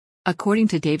According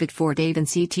to David Ford, Avon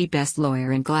CT Best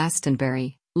Lawyer in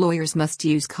Glastonbury, lawyers must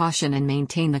use caution and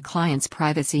maintain the client's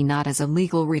privacy not as a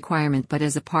legal requirement but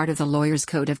as a part of the lawyer's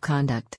code of conduct.